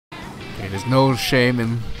Okay, there's no shame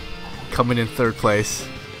in coming in 3rd place.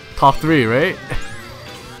 Top 3, right?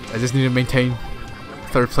 I just need to maintain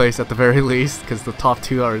 3rd place at the very least, because the top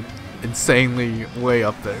 2 are insanely way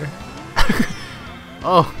up there.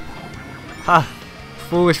 Oh! Ha!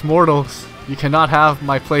 Foolish mortals! You cannot have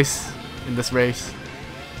my place in this race.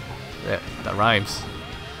 Yeah, that rhymes.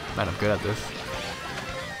 Man, I'm good at this.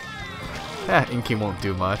 Yeah, Inky won't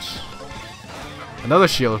do much. Another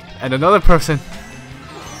shield, and another person!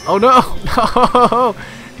 Oh no! No!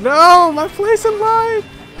 No! My place in line!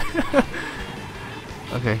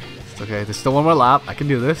 Okay, it's okay. There's still one more lap. I can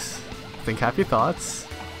do this. Think happy thoughts.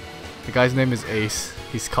 The guy's name is Ace.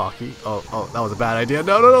 He's cocky. Oh, that was a bad idea.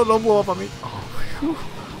 No, don't blow up on me. Oh, whew.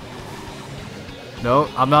 No,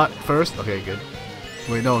 I'm not first. Okay, good.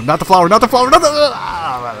 Wait, no, not the flower, not the flower, not the...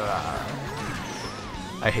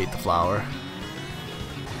 I hate the flower.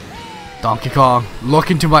 Donkey Kong,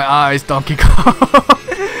 look into my eyes, Donkey Kong.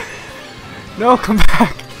 No, come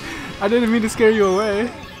back. I didn't mean to scare you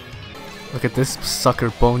away. Look at this sucker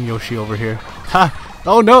Bone Yoshi over here. Ha!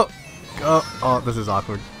 Oh no! Oh, this is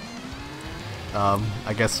awkward.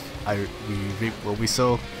 I guess we reap what we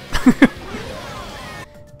sow.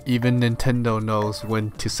 Even Nintendo knows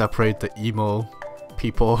when to separate the emo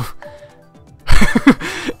people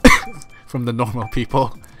from the normal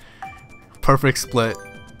people. Perfect split.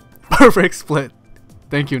 Perfect split.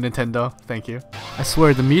 Thank you, Nintendo. Thank you. I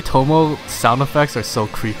swear, the Miitomo sound effects are so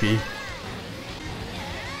creepy.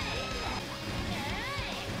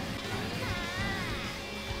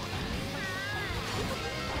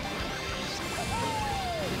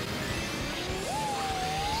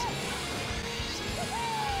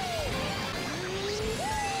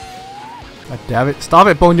 God damn it. Stop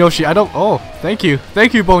it, Bone Yoshi. I don't... Oh, thank you.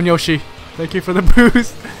 Thank you, Bone Yoshi. Thank you for the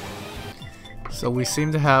boost. So we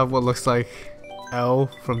seem to have what looks like L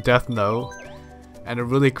from Death Note and a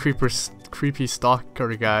really creepy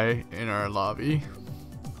stalker guy in our lobby.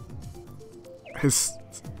 His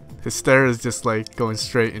stare is just like going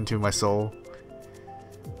straight into my soul.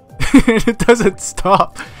 It doesn't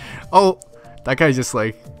stop. Oh, that guy just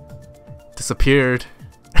like disappeared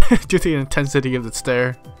due to the intensity of the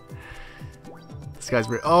stare. This guy's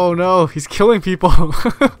oh no, he's killing people.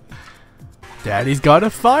 Daddy's got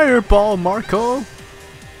a fireball, Marco.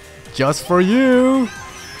 Just for you.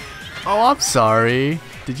 Oh, I'm sorry.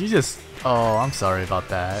 Did you just... Oh, I'm sorry about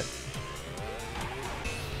that.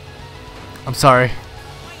 I'm sorry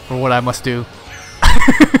for what I must do.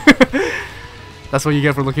 That's what you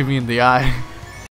get for looking me in the eye.